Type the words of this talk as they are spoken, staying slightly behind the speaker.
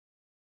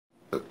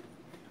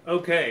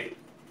Okay,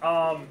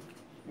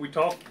 we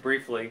talked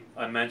briefly.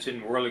 I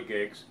mentioned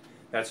whirligigs.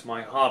 That's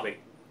my hobby.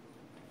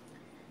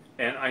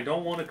 And I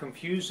don't want to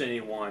confuse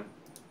anyone.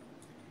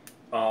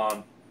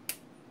 Um,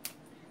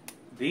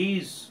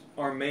 these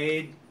are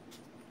made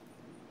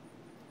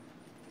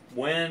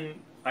when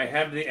I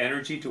have the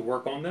energy to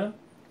work on them.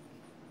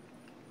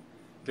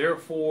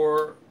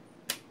 Therefore,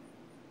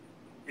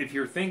 if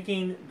you're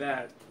thinking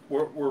that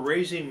we're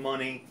raising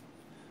money,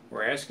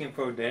 we're asking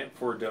for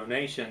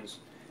donations,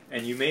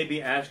 and you may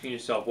be asking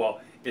yourself,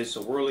 well, is the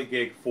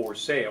whirligig for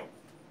sale?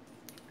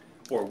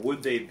 Or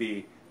would they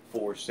be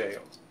for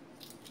sale?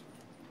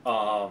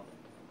 I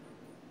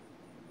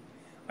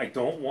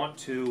don't want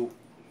to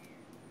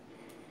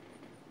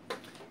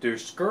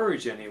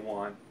discourage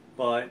anyone,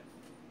 but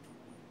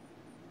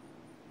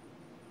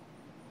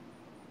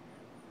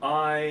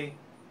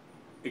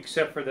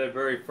except for that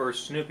very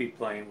first Snoopy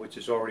plane, which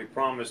is already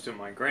promised to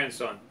my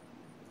grandson,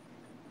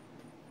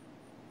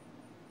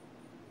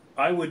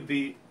 I would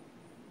be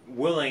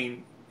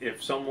willing,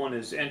 if someone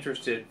is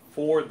interested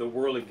for the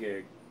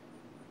whirligig,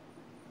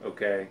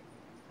 okay,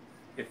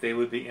 if they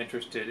would be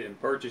interested in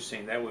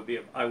purchasing, I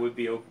would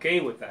be okay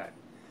with that.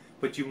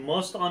 But you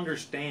must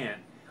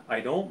understand, I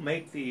don't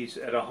make these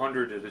at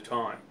 100 at a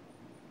time.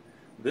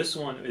 This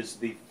one is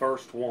the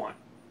first one,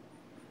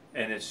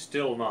 and it's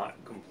still not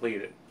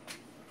completed.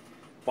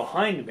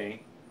 Behind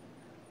me,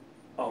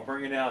 I'll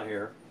bring it out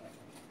here.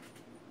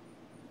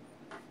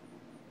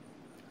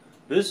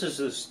 This is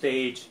the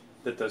stage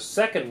that the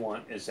second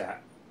one is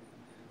at.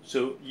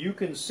 So you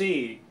can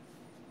see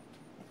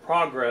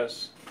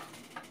progress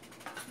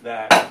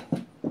that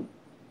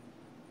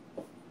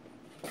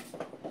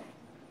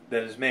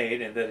is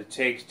made and that it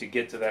takes to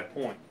get to that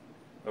point.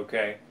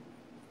 Okay?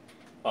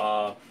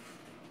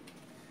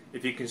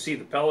 If you can see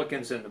the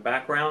pelicans in the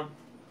background,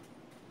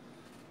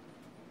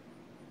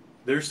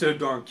 they're so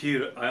darn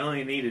cute. I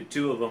only needed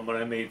 2 of them, but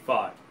I made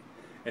 5.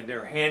 And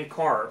they're hand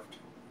carved.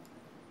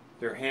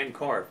 They're hand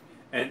carved.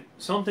 And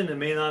something that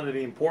may not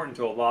be important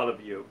to a lot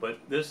of you, but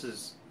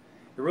it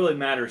really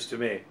matters to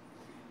me.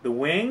 The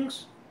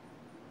wings,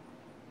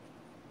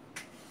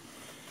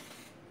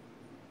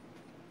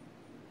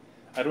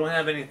 I don't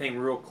have anything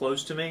real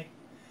close to me,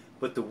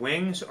 but the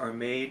wings are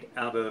made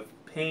out of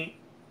paint,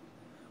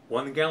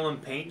 1-gallon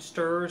paint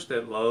stirrers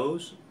that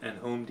Lowe's and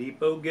Home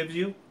Depot gives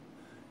you,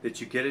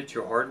 that you get at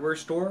your hardware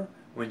store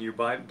when you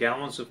buy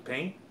gallons of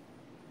paint.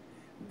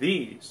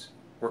 These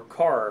were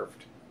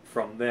carved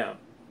from them,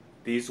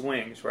 these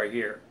wings right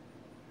here.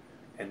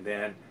 And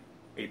then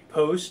a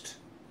post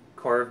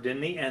carved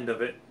in the end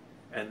of it,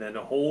 and then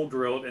a hole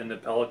drilled in the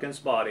pelican's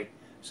body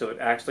so it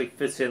actually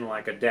fits in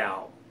like a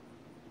dowel.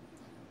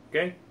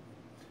 Okay?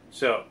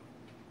 So,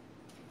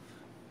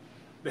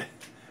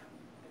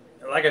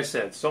 like I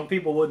said, some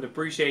people wouldn't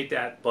appreciate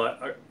that,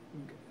 but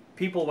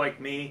people like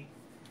me,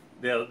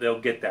 they'll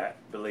get that,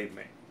 believe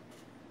me.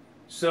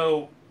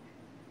 So,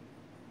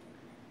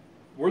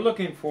 we're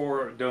looking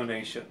for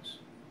donations.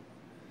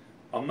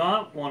 I'm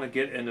not want to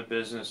get in the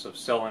business of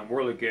selling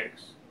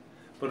whirligigs,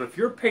 but if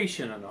you're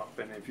patient enough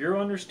and if you're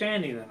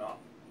understanding enough,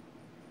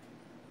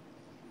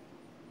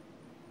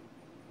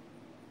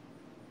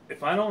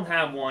 if I don't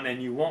have one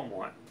and you want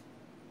one,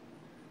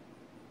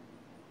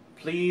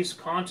 please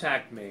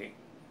contact me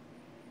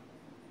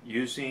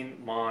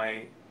using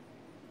my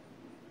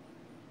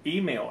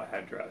email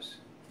address,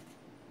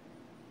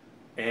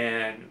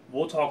 and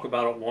we'll talk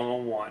about it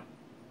one-on-one.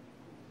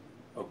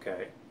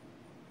 Okay.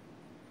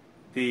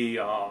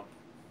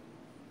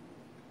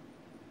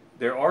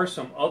 There are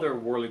some other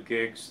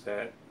whirligigs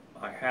that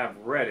I have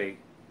ready.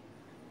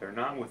 They're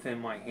not within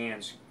my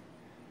hands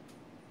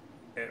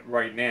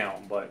right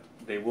now, but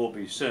they will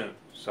be soon.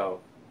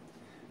 So,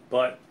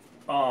 but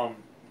I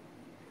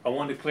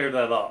wanted to clear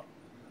that up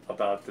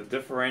about the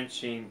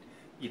differentiating,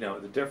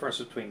 the difference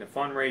between the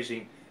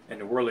fundraising and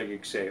the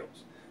whirligig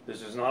sales.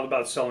 This is not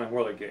about selling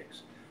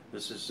whirligigs.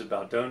 This is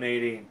about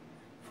donating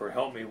for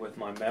help me with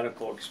my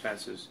medical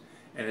expenses,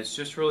 and it's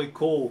just really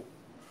cool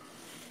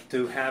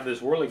to have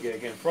this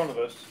whirligig in front of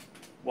us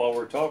while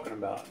we're talking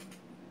about it.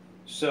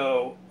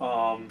 So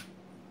I'm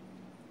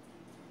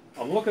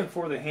looking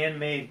for the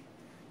handmade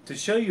to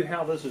show you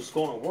how this is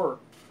going to work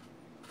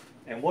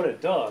and what it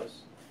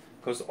does,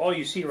 because all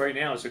you see right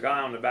now is a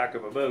guy on the back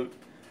of a boat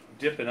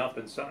dipping up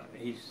in sun.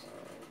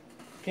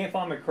 Can't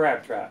find my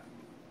crab trap.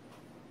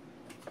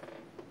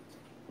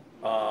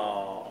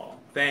 Oh,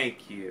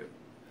 thank you,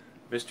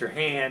 Mr.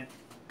 Hand.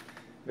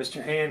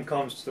 Mr. Hand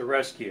comes to the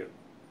rescue.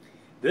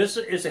 This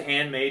is a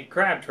handmade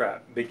crab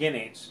trap,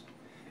 beginnings.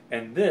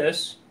 And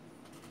this,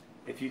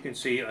 if you can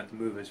see, I have to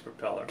move his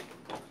propeller.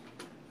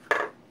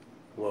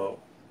 Whoa.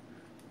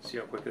 See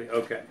how quickly?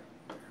 Okay.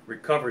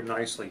 Recovered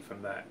nicely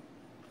from that.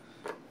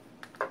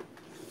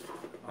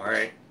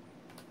 Alright.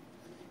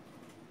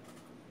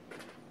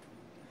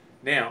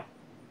 Now,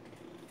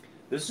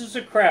 this is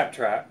a crab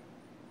trap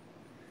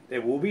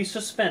that will be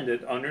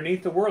suspended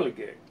underneath the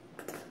whirligig.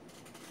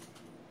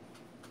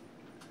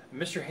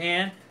 Mr.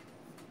 Hand,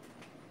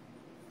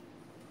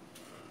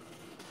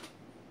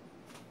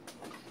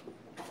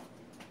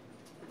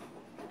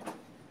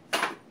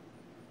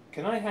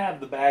 Can I have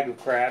the bag of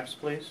crabs,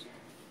 please?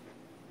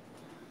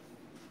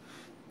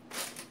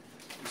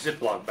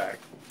 Ziploc bag.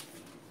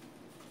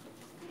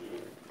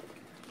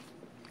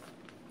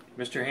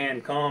 Mr.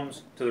 Hand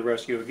comes to the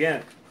rescue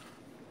again.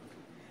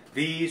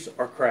 These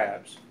are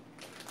crabs.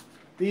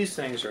 These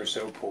things are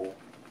so cool.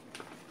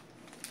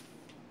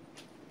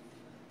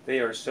 They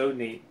are so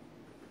neat.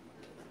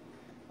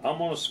 I'm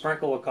going to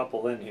sprinkle a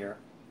couple in here.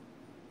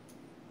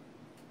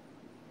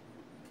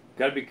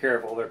 Got to be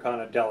careful, they're kind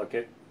of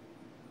delicate.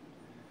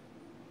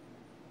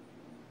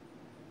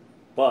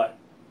 But,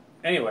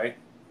 anyway,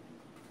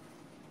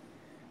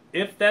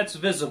 if that's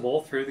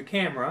visible through the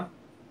camera,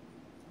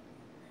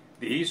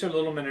 these are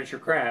little miniature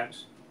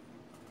crabs.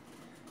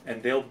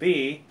 And they'll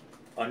be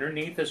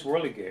underneath this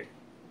whirligig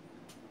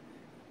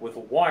with a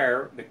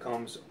wire that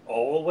comes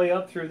all the way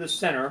up through the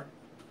center.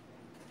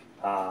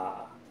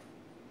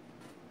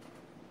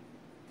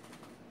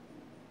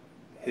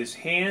 His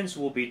hands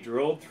will be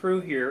drilled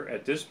through here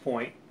at this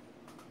point.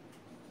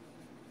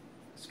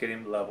 Let's get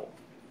him level.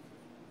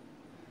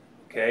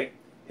 Okay,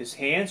 his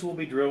hands will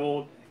be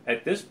drilled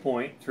at this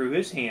point through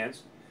his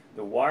hands.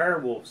 The wire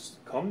will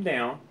come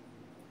down,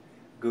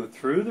 go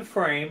through the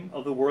frame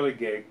of the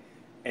whirligig,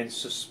 and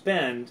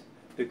suspend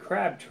the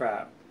crab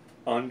trap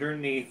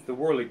underneath the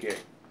whirligig.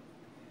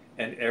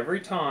 And every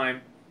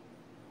time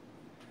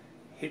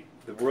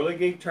the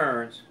whirligig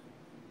turns,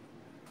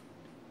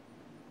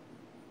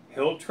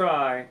 he'll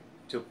try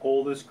to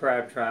pull this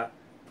crab trap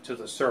to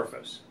the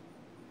surface.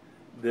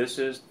 This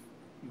is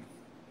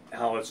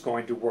how it's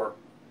going to work.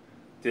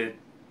 Did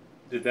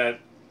that?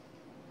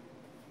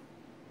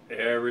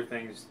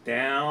 Everything's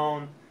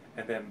down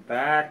and then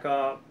back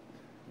up,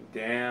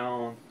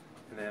 down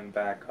and then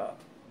back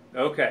up.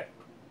 Okay.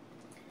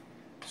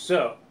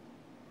 So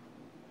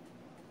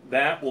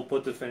that will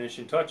put the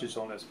finishing touches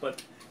on this.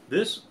 But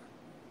this,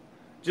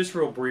 just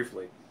real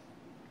briefly,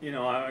 you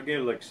know, I get a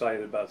little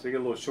excited about this. I get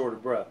a little short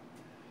of breath.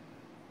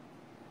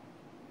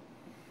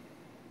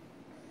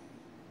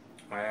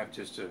 I have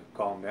just to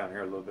calm down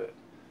here a little bit,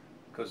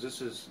 because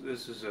this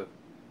is a,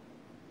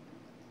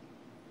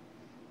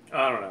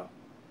 I don't know,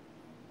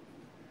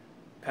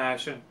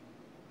 passion.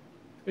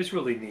 It's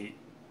really neat.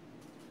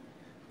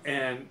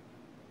 And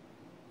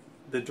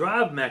the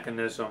drive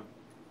mechanism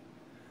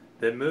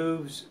that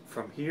moves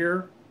from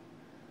here,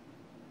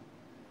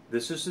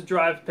 this is the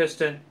drive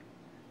piston,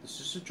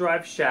 this is the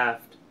drive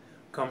shaft,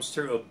 comes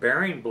through a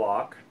bearing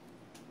block.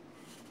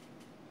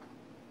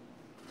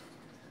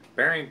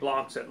 Bearing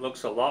blocks that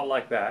looks a lot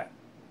like that,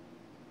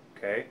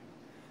 okay,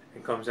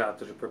 and comes out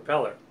to the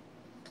propeller.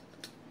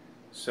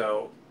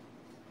 So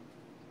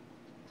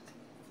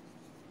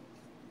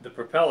the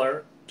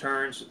propeller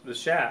turns the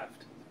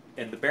shaft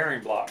in the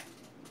bearing block.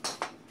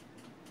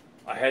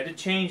 I had to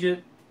change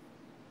it.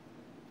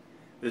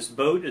 This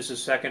boat is a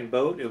second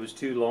boat. It was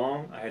too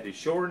long. I had to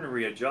shorten and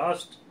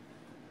readjust.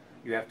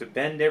 You have to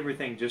bend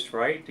everything just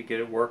right to get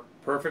it work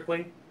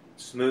perfectly,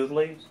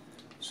 smoothly,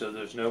 so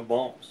there's no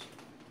bumps.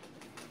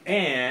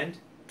 And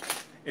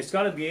it's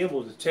got to be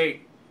able to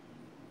take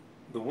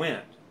the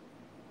wind.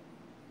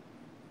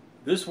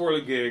 This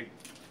whirligig,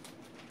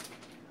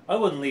 I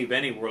wouldn't leave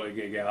any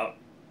whirligig out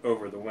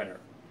over the winter.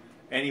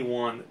 Any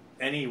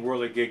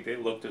whirligig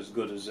that looked as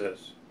good as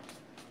this.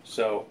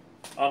 So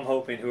I'm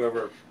hoping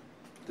whoever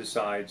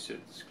decides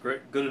it's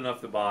good enough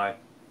to buy,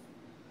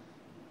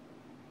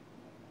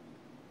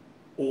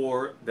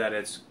 or that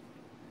it's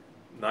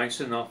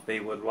nice enough they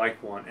would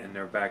like one in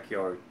their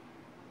backyard,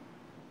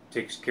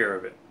 takes care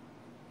of it.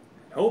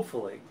 And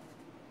hopefully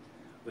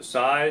the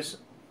size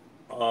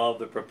of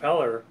the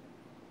propeller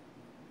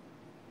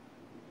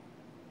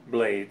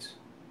blades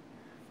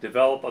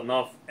develop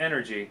enough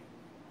energy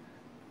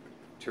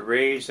to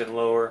raise and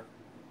lower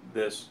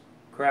this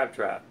crab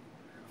trap,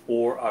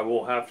 or I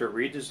will have to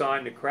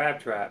redesign the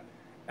crab trap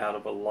out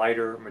of a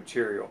lighter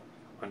material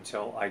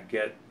until I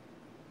get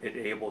it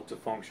able to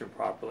function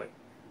properly.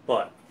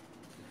 But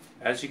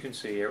as you can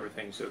see,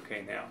 everything's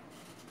okay now.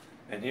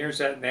 And here's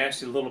that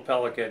nasty little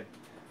pelican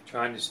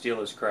trying to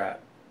steal his crab.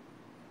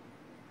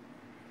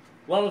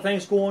 A lot of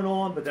things going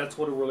on, but that's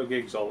what a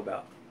whirligig's all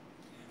about.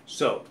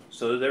 So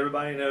that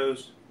everybody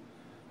knows,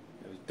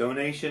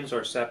 donations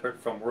are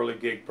separate from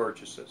whirligig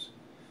purchases.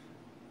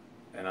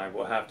 And I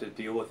will have to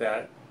deal with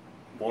that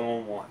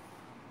one-on-one.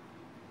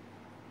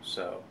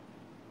 So,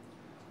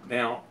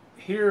 now,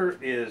 here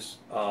is,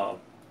 we're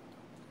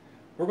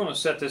going to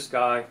set this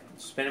guy,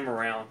 spin him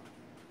around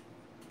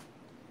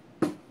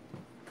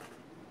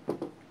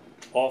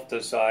off to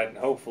the side, and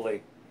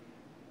hopefully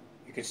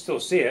you can still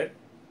see it.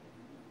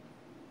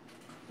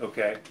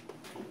 Okay.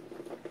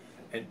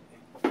 And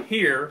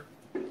here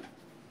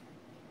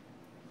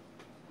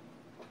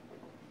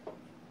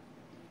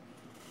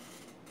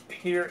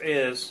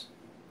is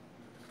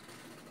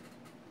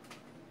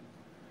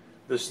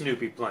the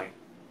Snoopy plane.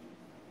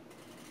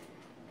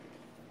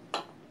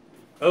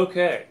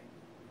 Okay.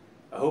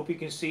 I hope you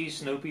can see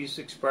Snoopy's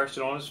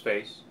expression on his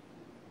face.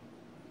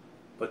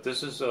 But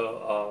this is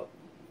a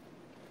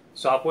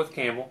Sopwith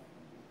Camel.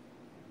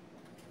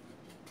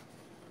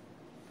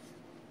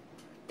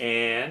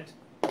 And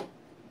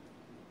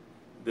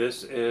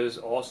This is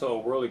also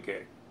a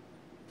whirligig.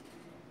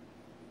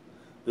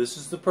 This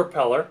is the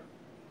propeller.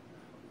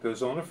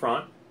 Goes on the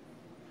front.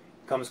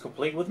 Comes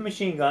complete with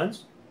machine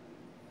guns.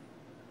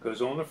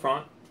 Goes on the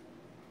front.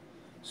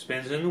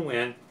 Spins in the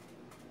wind.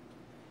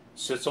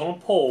 Sits on a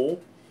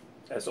pole,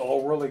 as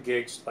all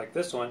whirligigs like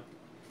this one.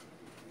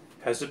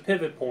 Has a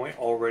pivot point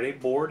already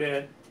bored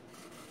in.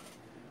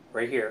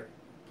 Right here.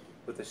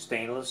 With a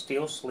stainless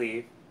steel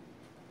sleeve.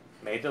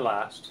 Made to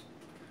last.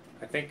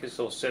 I think this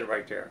will sit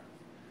right there.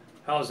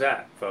 How's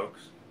that,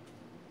 folks?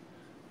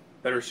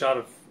 Better shot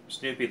of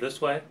Snoopy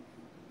this way?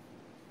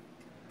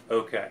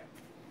 Okay.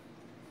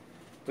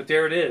 But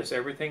there it is.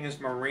 Everything is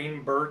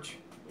marine birch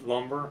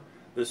lumber.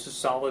 This is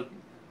solid.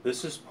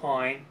 This is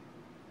pine.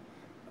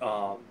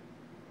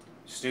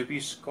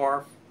 Snoopy's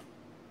scarf.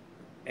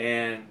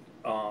 And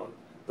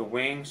the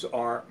wings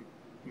are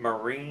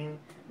marine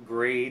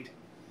grade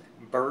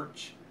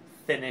birch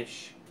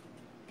finish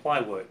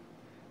plywood.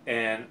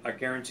 And I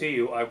guarantee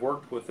you, I've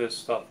worked with this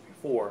stuff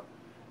before,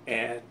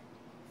 and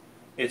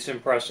it's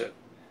impressive.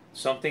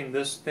 Something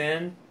this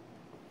thin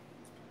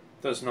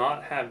does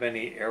not have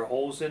any air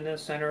holes in the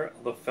center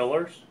of the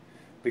fillers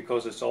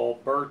because it's all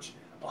birch,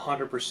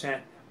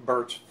 100%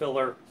 birch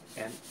filler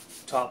and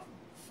top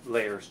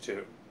layers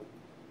too.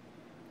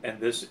 And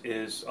this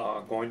is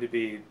going to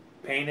be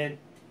painted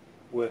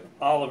with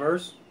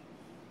Oliver's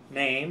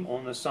name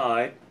on the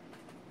side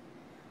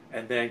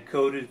and then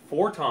coated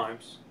 4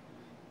 times.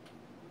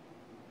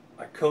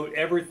 I coat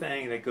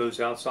everything that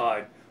goes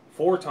outside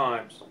 4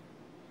 times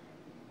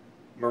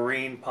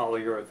marine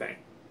polyurethane.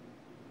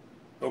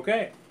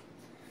 Okay,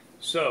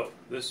 so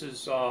this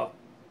is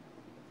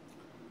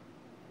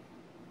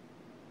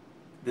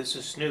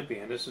Snoopy,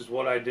 and this is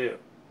what I do.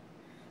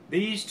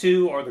 These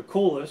two are the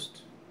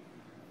coolest,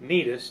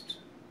 neatest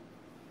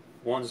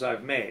ones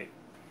I've made.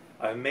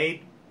 I've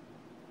made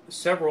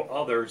several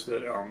others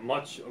that are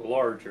much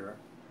larger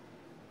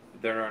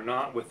that are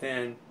not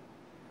within.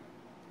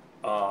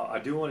 I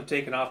do want to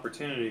take an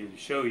opportunity to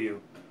show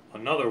you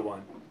another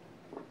one.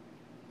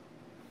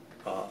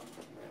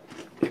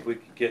 If we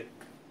could get,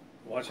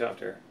 watch out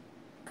there.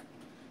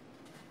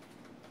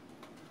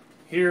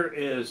 Here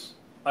is,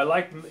 I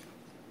like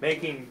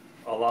making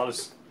a lot of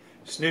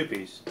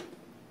Snoopies.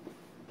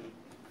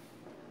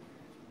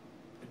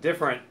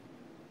 Different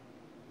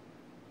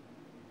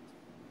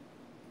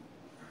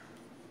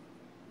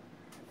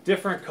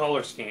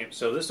color schemes.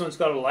 So this one's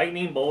got a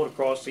lightning bolt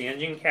across the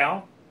engine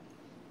cowl.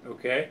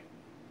 Okay.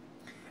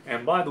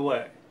 And by the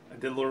way, I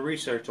did a little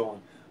research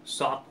on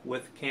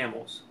Sopwith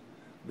camels.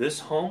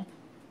 This hump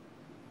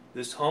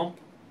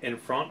in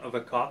front of a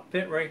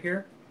cockpit right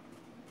here,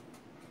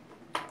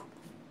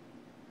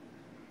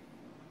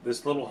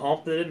 this little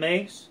hump that it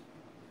makes,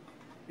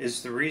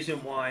 is the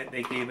reason why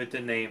they gave it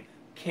the name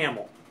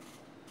Camel.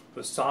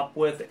 The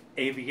Sopwith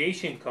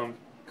Aviation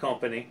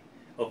Company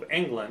of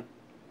England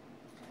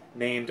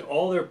named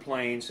all their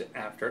planes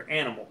after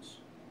animals,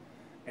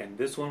 and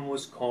this one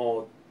was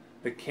called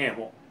the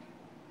Camel.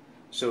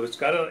 So it's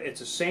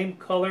the same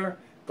color,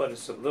 but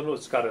it's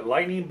got a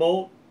lightning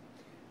bolt.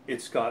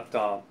 It's got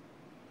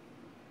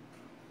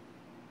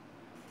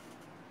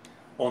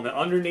on the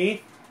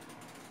underneath,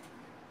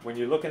 when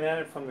you're looking at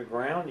it from the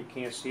ground, you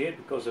can't see it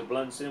because it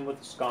blends in with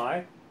the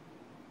sky.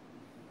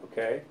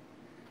 Okay.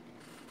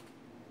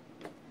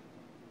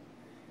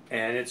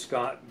 And it's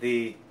got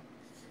the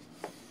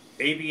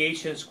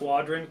Aviation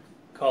Squadron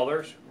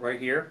colors right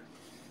here.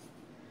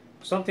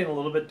 Something a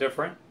little bit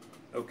different.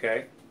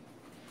 Okay.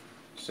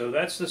 So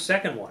that's the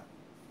second one.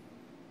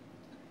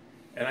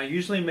 And I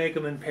usually make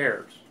them in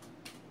pairs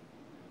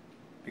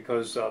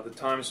because the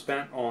time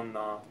spent on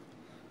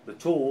the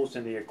tools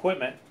and the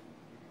equipment,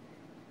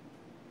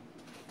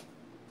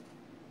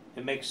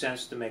 it makes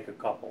sense to make a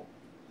couple,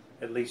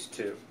 at least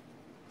 2.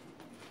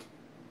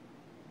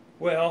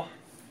 Well,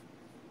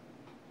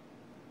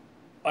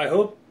 I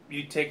hope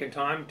you've taken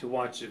time to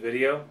watch the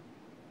video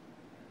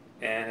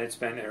and it's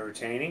been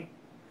entertaining.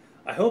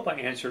 I hope I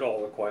answered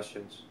all the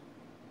questions.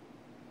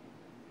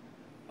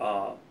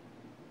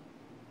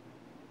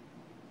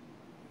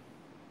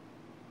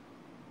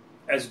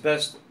 As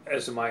best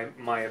as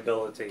my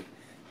ability.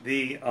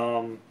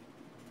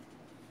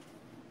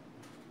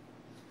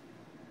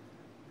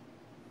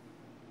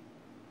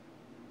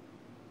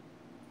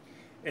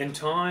 In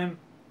time,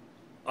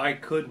 I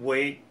could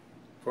wait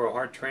for a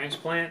heart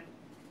transplant.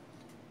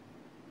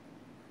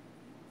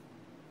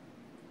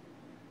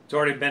 It's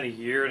already been 1.5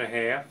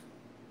 years.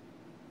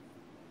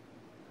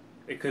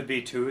 It could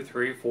be 2,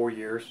 3, 4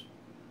 years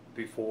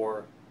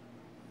before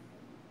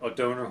a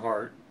donor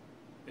heart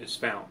is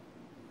found.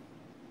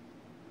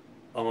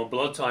 I'm a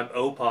blood type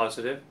O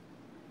positive,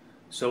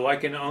 so I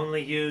can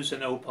only use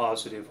an O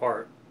positive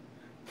heart.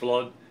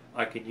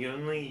 I can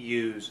only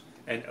use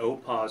an O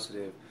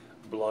positive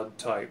blood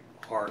type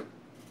heart.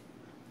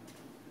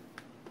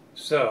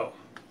 So,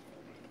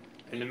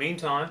 in the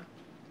meantime,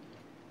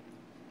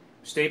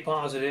 stay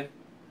positive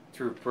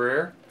through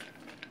prayer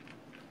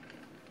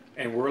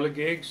and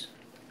whirligigs,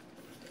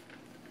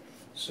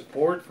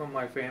 support from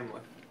my family.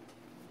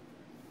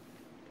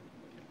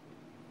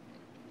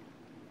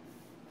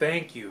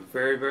 thank you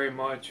very, very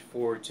much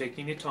for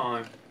taking the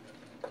time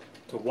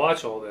to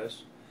watch all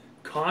this.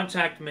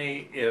 Contact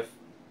me if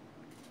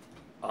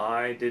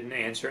I didn't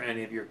answer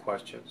any of your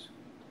questions.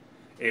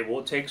 It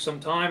will take some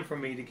time for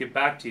me to get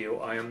back to you.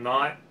 I am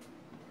not...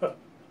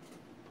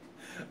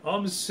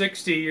 I'm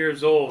 60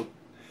 years old,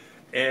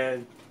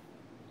 and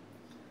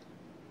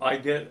I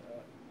get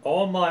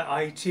all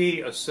my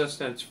IT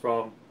assistance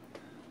from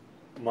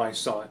my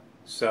son.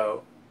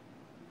 So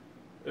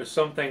there's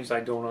some things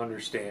I don't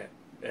understand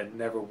and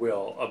never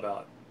will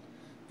about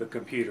the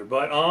computer.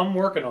 But I'm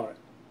working on it.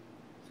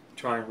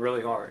 Trying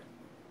really hard.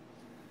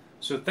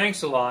 So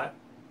thanks a lot.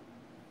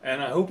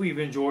 And I hope you've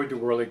enjoyed the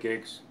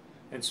Whirligigs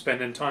and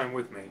spending time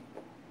with me.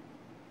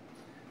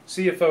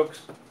 See you,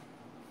 folks.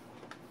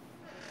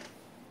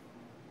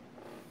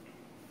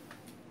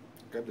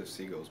 Grab those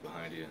seagulls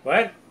behind you.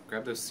 What?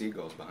 Grab those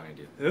seagulls behind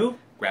you. Who?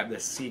 Grab the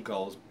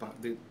seagulls.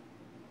 Who?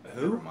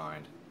 Who? Never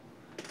mind.